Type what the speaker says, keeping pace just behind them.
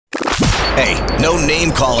Hey, no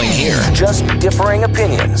name calling here. Just differing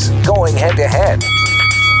opinions going head to head.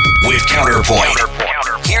 With Counterpoint.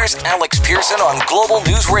 Here's Alex Pearson on Global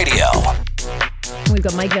News Radio. We've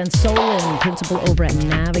got Mike Van Solen, principal over at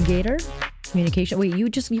Navigator Communication. Wait, you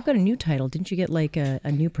got a new title. Didn't you get like a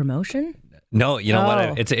new promotion? No, you know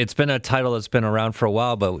what? It's been a title that's been around for a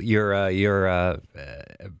while, but your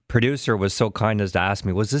producer was so kind as to ask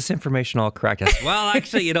me, was this information all correct? I said, well,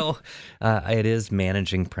 actually, it is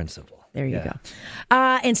managing principal. There you go.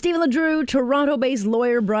 And Stephen LeDrew, Toronto-based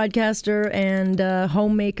lawyer, broadcaster, and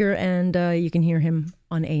homemaker, and you can hear him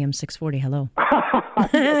on AM 640. Hello.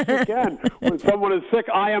 Yes, again, when someone is sick,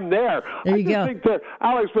 I am there. There you go. I think that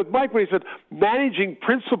Alex, with Mike, when he said managing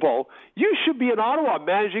principal, you should be in Ottawa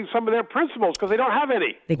managing some of their principals because they don't have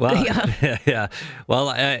any. Well, yeah. Well,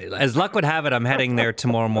 as luck would have it, I'm heading there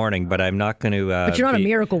tomorrow morning, but I'm not going to. But you're not a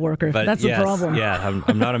miracle worker. That's the problem. Yeah,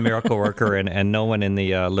 I'm not a miracle worker, and no one in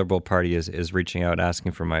the Liberal Party is reaching out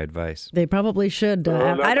asking for my advice. They probably should.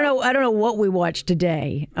 I don't know what we watched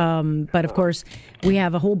today, but of course we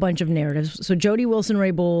have a whole bunch of narratives. So Jody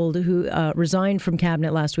Wilson-Raybould, who resigned from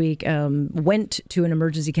cabinet last week, went to an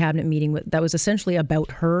emergency cabinet meeting that was essentially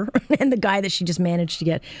about her and the guy that she just managed to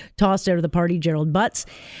get tossed out of the party, Gerald Butts.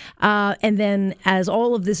 And then as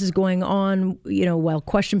all of this is going on, while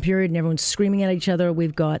question period and everyone's screaming at each other,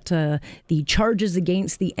 we've got the charges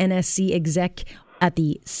against the NSC exec at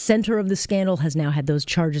the center of the scandal has now had those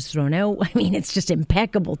charges thrown out. I mean, it's just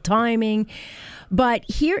impeccable timing. But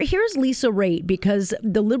here's Lisa Raitt, because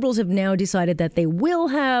the Liberals have now decided that they will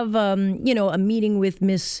have, a meeting with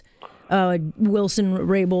Miss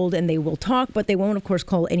Wilson-Raybould, and they will talk, but they won't, of course,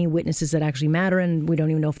 call any witnesses that actually matter, and we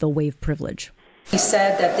don't even know if they'll waive privilege. He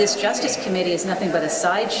said that this Justice Committee is nothing but a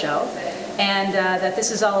sideshow, and that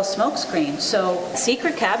this is all a smokescreen. So,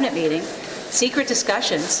 secret cabinet meeting, secret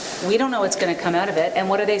discussions, we don't know what's going to come out of it, and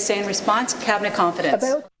what do they say in response? Cabinet confidence.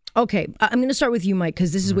 Okay, I'm going to start with you, Mike,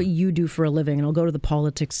 because this is what you do for a living, and I'll go to the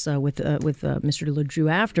politics with Mr.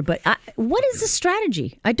 LeDrew after. But what is the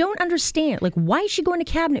strategy? I don't understand. Like, why is she going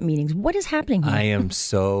to cabinet meetings? What is happening here? I am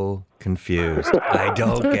so confused. I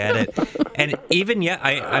don't get it. And even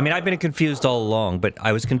I've been confused all along, but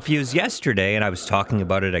I was confused yesterday, and I was talking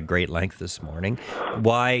about it at great length this morning.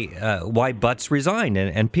 Why Butts resigned,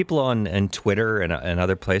 and people on Twitter and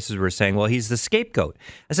other places were saying, well, he's the scapegoat.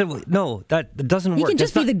 I said, well, no, that doesn't work. He can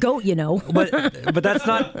just be the goat, But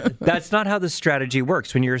that's not how the strategy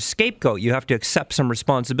works. When you're a scapegoat, you have to accept some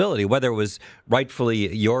responsibility, whether it was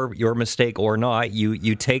rightfully your mistake or not.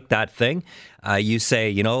 You take that thing. You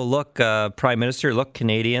say, look, Prime Minister, look,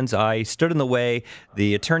 Canadians, I stood in the way.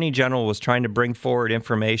 The Attorney General was trying to bring forward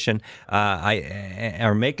information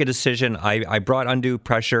or make a decision. I brought undue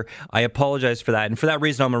pressure. I apologize for that. And for that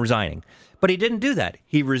reason, I'm resigning. But he didn't do that.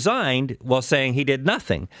 He resigned while saying he did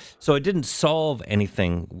nothing. So it didn't solve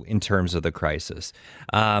anything in terms of the crisis.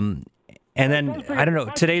 And then, I don't know,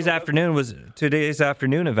 today's afternoon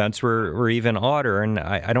events were even odder, and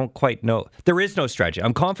I don't quite know. There is no strategy.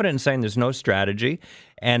 I'm confident in saying there's no strategy,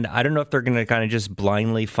 and I don't know if they're going to kind of just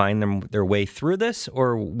blindly find their way through this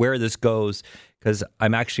or where this goes, because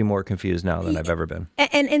I'm actually more confused now than I've ever been.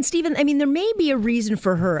 And Stephen, I mean, there may be a reason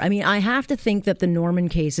for her. I mean, I have to think that the Norman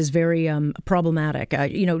case is very problematic.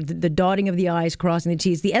 The dotting of the I's, crossing the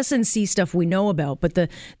T's. The SNC stuff we know about, but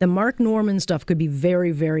the Mark Norman stuff could be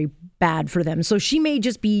very, very bad for them. So she may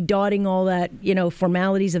just be dotting all that,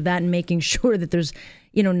 formalities of that and making sure that there's,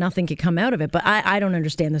 nothing could come out of it. But I don't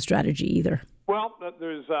understand the strategy either. Well,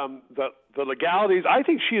 there's the legalities. I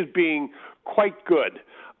think she is being quite good.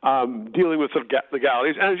 Dealing with the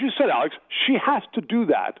legalities. And as you said, Alex, she has to do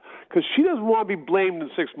that because she doesn't want to be blamed in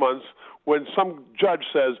 6 months when some judge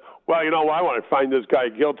says, well, I want to find this guy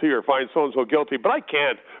guilty or find so-and-so guilty, but I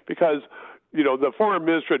can't because, the former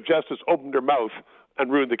Minister of Justice opened her mouth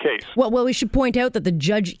and ruined the case. Well, we should point out that the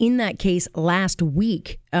judge in that case last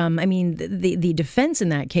week, the defense in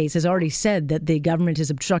that case has already said that the government is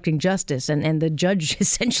obstructing justice, and the judge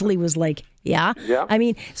essentially was like, yeah. I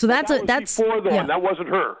mean, so that's before the one. That wasn't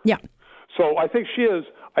her. Yeah. So I think she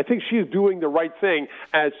is doing the right thing,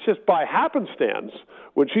 and it's just by happenstance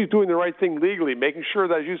when she's doing the right thing legally, making sure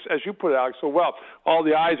that, as you put it, Alex, so well, all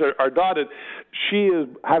the I's are dotted. She is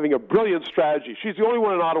having a brilliant strategy. She's the only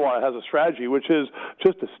one in Ottawa that has a strategy, which is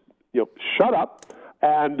just to shut up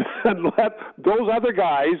and let those other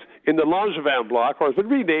guys in the Langevin block, or it's been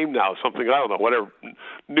renamed now, something, I don't know, whatever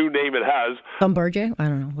new name it has. Bombardier? I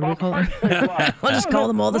don't know. What do we call them? We'll just call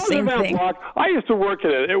them all the same thing. Block, I used to work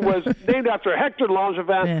in it. It was named after Hector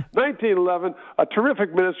Langevin, 1911, a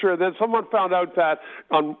terrific minister, and then someone found out that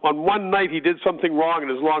on one night he did something wrong in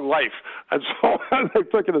his long life, and so they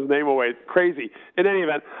took his name away. Crazy. In any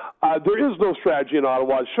event, there is no strategy in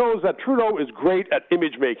Ottawa. It shows that Trudeau is great at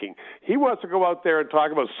image making. He wants to go out there and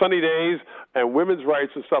talk about sunny days and women's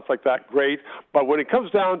rights and stuff like that, great. But when it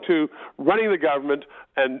comes down to running the government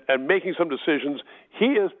and making some decisions, he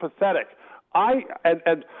is pathetic. And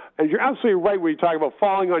you're absolutely right when you talk about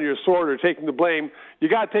falling on your sword or taking the blame. You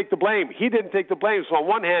got to take the blame. He didn't take the blame. So on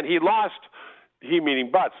one hand, he lost, he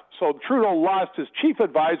meaning Butts. So Trudeau lost his chief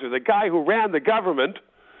advisor, the guy who ran the government,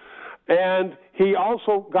 and he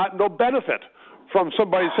also got no benefit from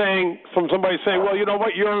somebody saying, well, you know what,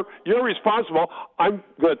 you're responsible. I'm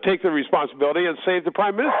going to take the responsibility and save the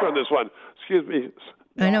prime minister on this one. Excuse me.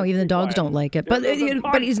 I know, even the dogs don't like it. But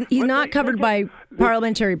he's not covered by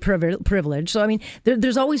parliamentary privilege. So, I mean,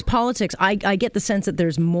 there's always politics. I get the sense that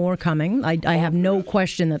there's more coming. I have no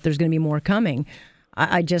question that there's going to be more coming.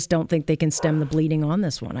 I just don't think they can stem the bleeding on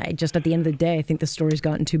this one. At the end of the day, I think the story's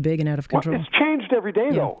gotten too big and out of control. Well, it's changed every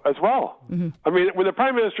day, though, as well. Mm-hmm. I mean, when the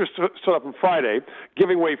Prime Minister stood up on Friday,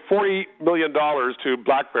 giving away $40 million to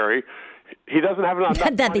BlackBerry, he doesn't have enough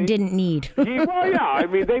that money. They didn't need. I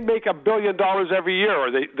mean, they make $1 billion every year,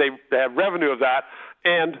 or they have revenue of that.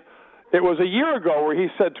 And it was a year ago where he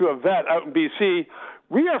said to a vet out in B.C.,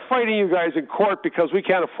 we are fighting you guys in court because we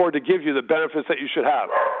can't afford to give you the benefits that you should have.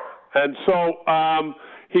 And so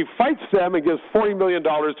he fights them and gives $40 million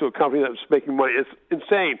to a company that's making money. It's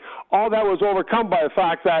insane. All that was overcome by the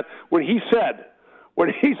fact that when he said,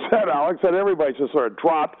 Alex, and everybody just sort of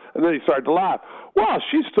dropped, and then he started to laugh. Well,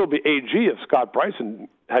 she'd still be AG if Scott Bryson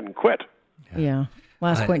hadn't quit. Yeah.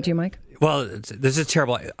 Last point to you, Mike. Well, this is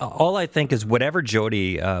terrible. All I think is whatever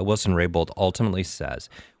Jody Wilson-Raybould ultimately says,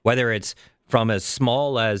 whether it's from as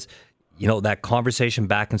small as that conversation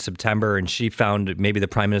back in September, and she found maybe the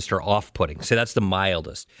prime minister off-putting. Say that's the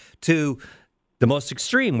mildest. To the most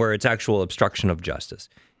extreme, where it's actual obstruction of justice.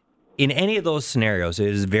 In any of those scenarios, it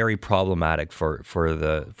is very problematic for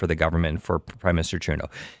the government, for Prime Minister Trudeau.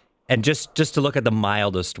 And just to look at the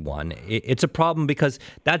mildest one, it's a problem because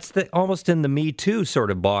that's almost in the Me Too sort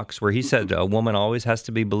of box where he said a woman always has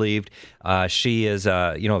to be believed. She is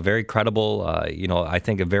very credible. I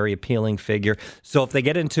think a very appealing figure. So if they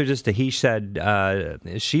get into just a he said,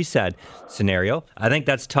 she said scenario, I think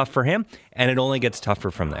that's tough for him, and it only gets tougher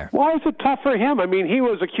from there. Why is it tough for him? I mean, he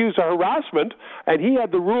was accused of harassment, and he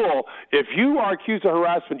had the rule: if you are accused of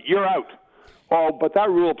harassment, you're out. Oh, but that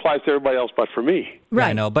rule applies to everybody else but for me. Right. Yeah,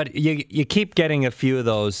 I know, but you keep getting a few of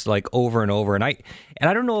those like over and over, and I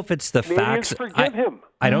don't know if it's the facts. Forgive him.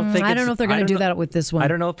 I don't think. I don't know if they're going to do that with this one. I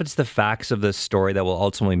don't know if it's the facts of this story that will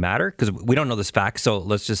ultimately matter, because we don't know this fact, so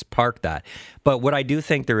let's just park that. But what I do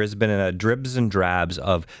think there has been a dribs and drabs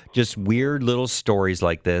of just weird little stories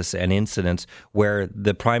like this and incidents where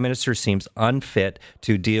the Prime Minister seems unfit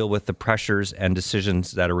to deal with the pressures and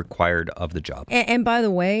decisions that are required of the job. And by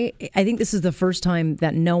the way, I think this is the first time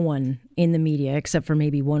that no one in the media, except for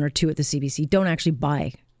maybe one or two at the CBC, don't actually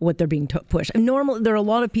buy what they're being pushed. And normally, there are a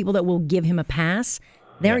lot of people that will give him a pass.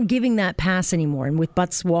 They aren't giving that pass anymore. And with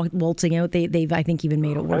Butts waltzing out, they've, I think, even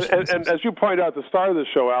made it worse. And as you pointed out at the start of the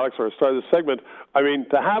show, Alex, or start of the segment, I mean,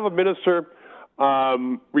 to have a minister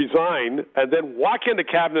resign and then walk into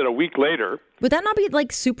cabinet a week later. Would that not be,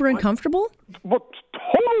 like, super uncomfortable? Well,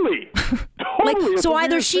 totally. So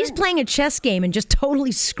either she's playing a chess game and just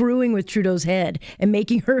totally screwing with Trudeau's head and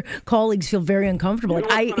making her colleagues feel very uncomfortable. You know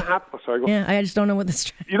what's going to happen? Sorry, go. I just don't know what the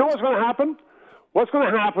strategy. You know what's going to happen? What's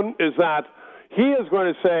going to happen is that he is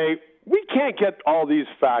going to say, we can't get all these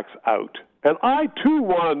facts out. And I, too,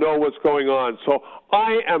 want to know what's going on. So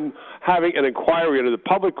I am having an inquiry under the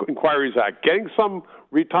Public Inquiries Act, getting some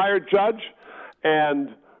retired judge, and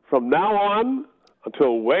from now on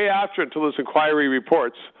until this inquiry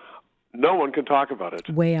reports, no one can talk about it.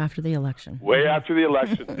 Way after the election. Way after the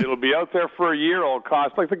election. It'll be out there for a year. It'll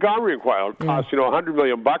cost, like the Gomery inquiry, it'll cost, $100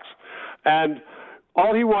 million. And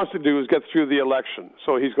all he wants to do is get through the election.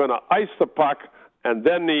 So he's going to ice the puck, and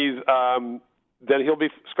then he'll be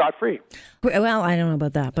scot-free. Well, I don't know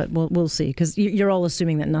about that, but we'll see, because you're all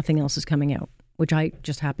assuming that nothing else is coming out, which I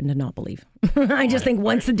just happen to not believe. I just think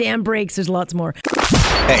once the dam breaks, there's lots more.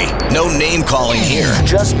 Hey, no name calling here.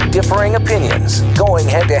 Just differing opinions, going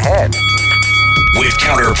head-to-head. With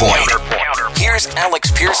Counterpoint. Here's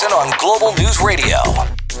Alex Pearson on Global News Radio.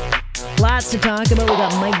 Lots to talk about. We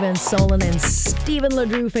got Mike Van Solen and Stephen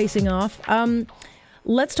LeDrew facing off.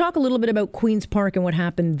 Let's talk a little bit about Queen's Park and what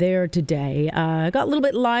happened there today. Got a little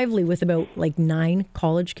bit lively with about 9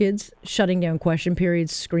 college kids shutting down question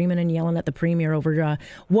periods, screaming and yelling at the premier over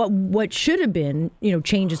what should have been,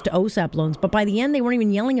 changes to OSAP loans. But by the end, they weren't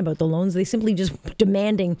even yelling about the loans. They simply just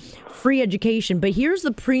demanding free education. But here's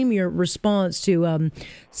the premier response to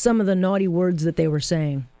some of the naughty words that they were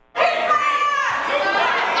saying.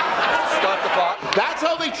 That's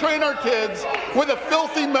how they train our kids, with a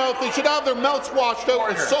filthy mouth. They should have their mouths washed out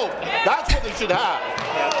with soap. That's what they should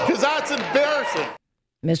have, because that's embarrassing.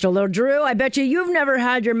 Mr. LeDrew, I bet you've never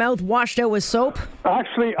had your mouth washed out with soap.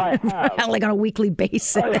 Actually, I have. Like on a weekly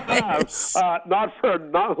basis. I have. Not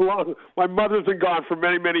long. My mother's been gone for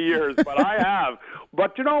many, many years, but I have.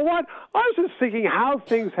 But you know what? I was just thinking how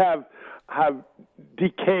things have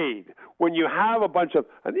decayed. When you have a bunch of,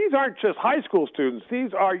 and these aren't just high school students,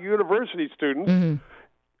 these are university students,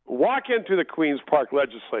 walk into the Queen's Park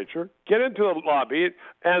legislature, get into the lobby,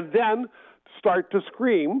 and then start to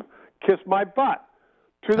scream, "Kiss my butt,"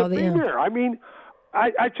 to the premier. I mean,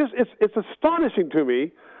 I just, it's astonishing to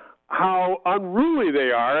me how unruly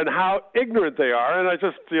they are and how ignorant they are. And I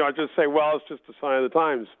just say, well, it's just a sign of the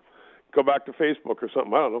times. Go back to Facebook or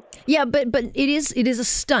something. I don't know. Yeah, but it is a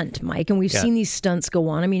stunt, Mike, and we've seen these stunts go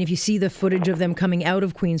on. I mean, if you see the footage of them coming out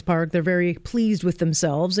of Queen's Park, they're very pleased with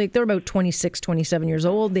themselves. They're about 26, 27 years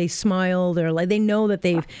old. They smile. They know that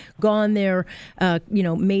they've gone there,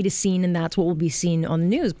 made a scene, and that's what will be seen on the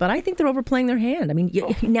news. But I think they're overplaying their hand. I mean,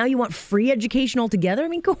 now you want free education altogether? I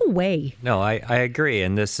mean, go away. No, I agree,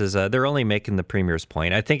 and this is they're only making the premier's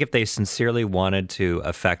point. I think if they sincerely wanted to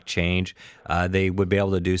affect change, they would be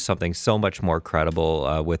able to do something so much more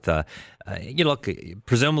credible with, look,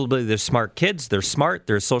 presumably they're smart kids. They're smart.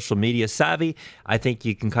 They're social media savvy. I think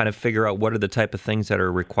you can kind of figure out what are the type of things that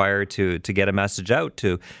are required to get a message out,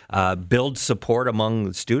 to build support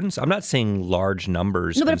among students. I'm not seeing large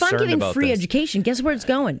numbers. No, but if I'm giving free education, guess where it's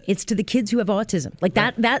going? It's to the kids who have autism. Like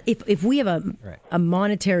that if we have a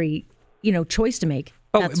monetary, choice to make.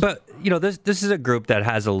 But this is a group that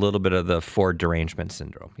has a little bit of the Ford derangement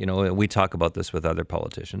syndrome. We talk about this with other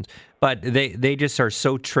politicians, but they just are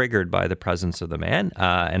so triggered by the presence of the man,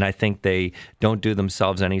 and I think they don't do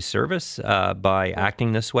themselves any service by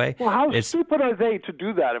acting this way. Well, how stupid are they to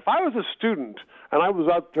do that? If I was a student and I was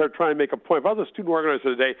out there trying to make a point, if I was a student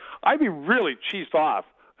organizer today, I'd be really cheesed off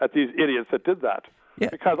at these idiots that did that. Yeah.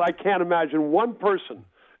 Because I can't imagine one person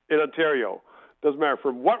in Ontario, doesn't matter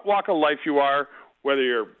from what walk of life you are, whether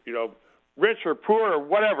you're, rich or poor or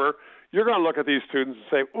whatever, you're going to look at these students and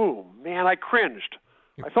say, "Ooh, man, I cringed.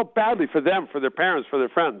 I felt badly for them, for their parents, for their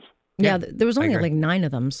friends." Yeah, there was only 9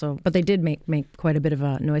 of them, but they did make quite a bit of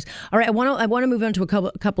a noise. All right, I want to move on to a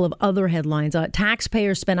couple of other headlines.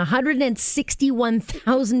 Taxpayers spent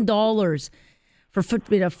 $161,000 for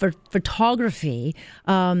photography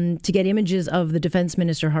to get images of the Defense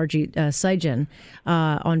Minister Harjit Sajjan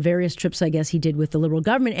on various trips, I guess, he did with the Liberal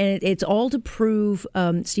government. And it's all to prove,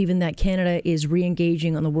 Stephen, that Canada is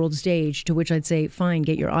re-engaging on the world stage, to which I'd say, fine,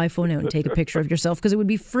 get your iPhone out and take a picture of yourself, because it would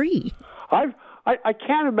be free. I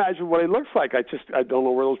can't imagine what it looks like. I don't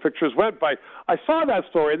know where those pictures went. But I saw that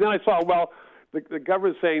story, and then I saw, the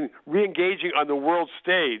government saying re-engaging on the world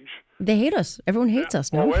stage. They hate us. Everyone hates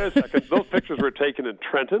us, no? Well, wait a second. Those pictures were taken in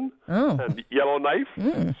Trenton and Yellowknife.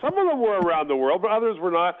 Some of them were around the world, but others were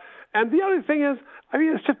not. And the other thing is,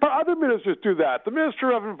 it's just other ministers do that. The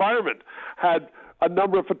Minister of Environment had a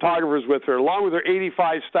number of photographers with her, along with her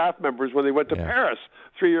 85 staff members when they went to Paris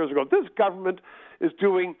 3 years ago. This government is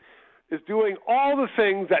doing all the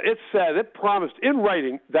things that it promised in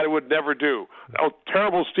writing that it would never do. Oh,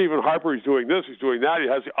 terrible Stephen Harper, he's doing this, he's doing that, he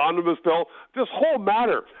has the omnibus bill. This whole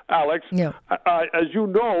matter, Alex, as you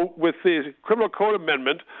know, with the Criminal Code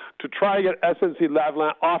Amendment to try to get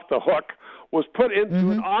SNC-Lavalin off the hook, was put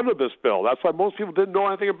into an omnibus bill. That's why most people didn't know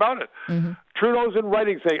anything about it. Trudeau's in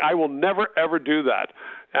writing saying, "I will never, ever do that."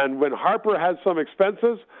 And when Harper had some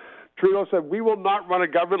expenses, Trudeau said, "We will not run a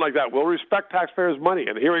government like that. We'll respect taxpayers' money."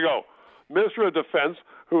 And here we go. Minister of Defense,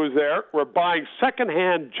 who was there, were buying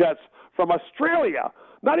second-hand jets from Australia,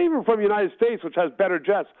 not even from the United States, which has better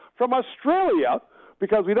jets, from Australia,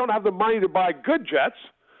 because we don't have the money to buy good jets,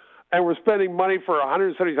 and we're spending money for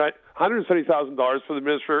 $170,000 for the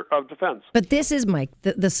Minister of Defense. But this is, Mike,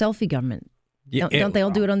 the selfie government. Don't they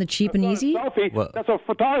all do it on the cheap and easy? Selfie, that's a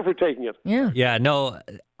photographer taking it. Yeah. Yeah, no,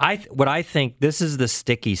 What I think, this is the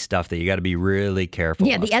sticky stuff that you got to be really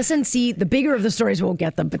careful of. The SNC, the bigger of the stories won't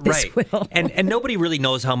get them, but this will. And nobody really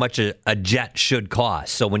knows how much a jet should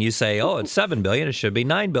cost. So when you say, it's $7 billion, it should be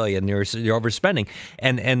 $9 billion, you're overspending.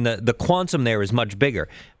 And the quantum there is much bigger.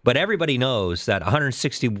 But everybody knows that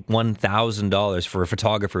 $161,000 for a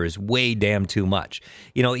photographer is way damn too much.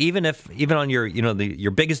 Even on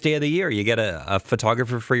your biggest day of the year, you get a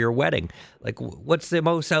photographer for your wedding. Like, what's the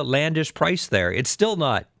most outlandish price there? It's still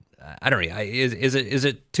not. I don't know. Is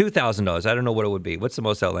it $2,000? I don't know what it would be. What's the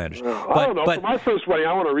most outlandish? I don't know. For my first wedding,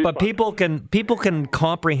 I want to refund. But people can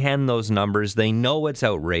comprehend those numbers. They know it's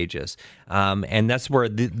outrageous, and that's where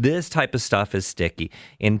this type of stuff is sticky.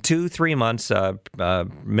 In 2-3 months,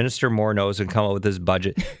 Minister Moore knows and come up with this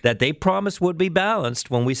budget that they promised would be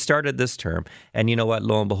balanced when we started this term. And you know what?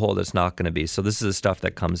 Lo and behold, it's not going to be. So this is the stuff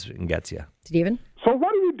that comes and gets you. Stephen? So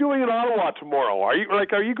what are you doing in Ottawa tomorrow? Are you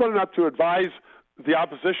going up to advise the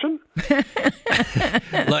opposition? I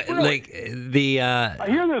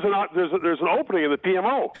hear there's an opening in the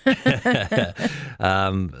PMO.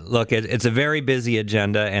 Look, it's a very busy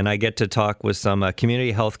agenda, and I get to talk with some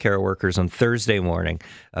community healthcare workers on Thursday morning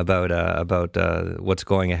about what's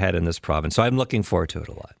going ahead in this province. So I'm looking forward to it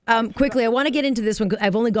a lot. Quickly, I want to get into this one.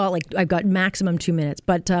 I've got maximum 2 minutes,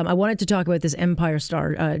 but I wanted to talk about this Empire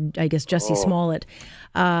star. I guess Jussie Smollett.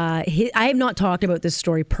 I have not talked about this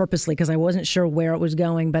story purposely because I wasn't sure where it was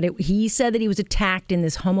going, but he said that he was attacked in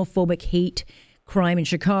this homophobic hate crime in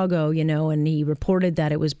Chicago, and he reported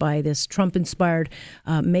that it was by this Trump-inspired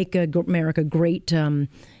Make America Great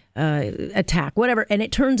attack, whatever. And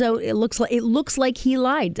it turns out it looks like he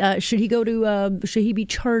lied. Should he be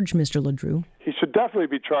charged, Mr. LeDrew? He should definitely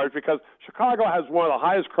be charged because Chicago has one of the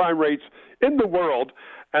highest crime rates in the world,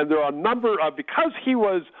 and there are a number of, because he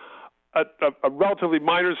was a relatively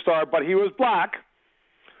minor star, but he was black,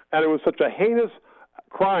 and it was such a heinous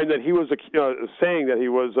crime that he was saying that he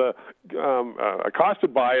was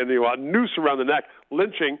accosted by, and a noose around the neck,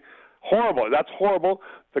 lynching. Horrible. That's horrible.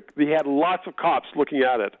 He had lots of cops looking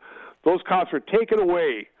at it. Those cops were taken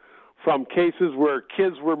away from cases where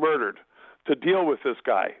kids were murdered to deal with this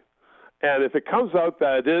guy. And if it comes out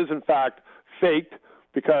that it is, in fact, faked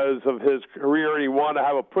because of his career and he wanted to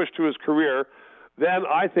have a push to his career, then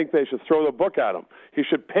I think they should throw the book at him. He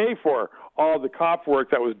should pay for all the cop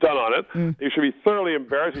work that was done on it. He should be thoroughly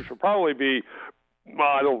embarrassed. He should probably be,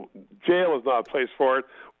 jail is not a place for it.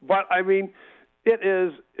 But, I mean, he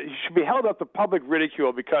should be held up to public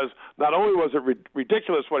ridicule because not only was it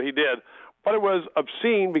ridiculous what he did, but it was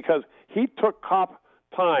obscene because he took cop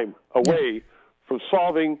time away from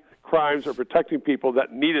solving crimes or protecting people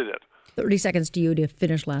that needed it. 30 seconds to you to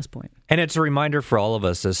finish last point. And it's a reminder for all of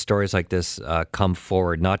us as stories like this come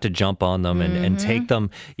forward, not to jump on them and take them.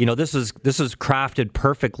 This was crafted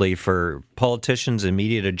perfectly for politicians and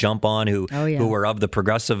media to jump on who were of the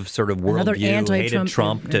progressive sort of worldview, hated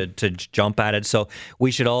Trump to jump at it. So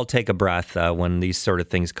we should all take a breath when these sort of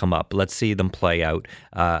things come up. Let's see them play out.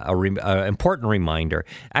 Important reminder.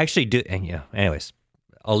 Anyways.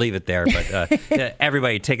 I'll leave it there, but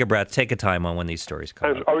everybody take a breath, take a time on when these stories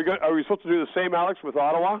come up. Are we supposed to do the same, Alex, with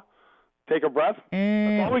Ottawa? Take a breath?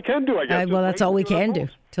 That's all we can do, I guess. That's all we can do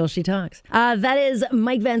till she talks. That is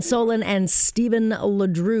Mike Van Soelen and Stephen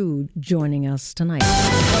LeDrew joining us tonight.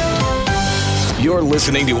 You're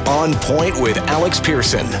listening to On Point with Alex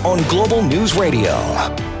Pearson on Global News Radio.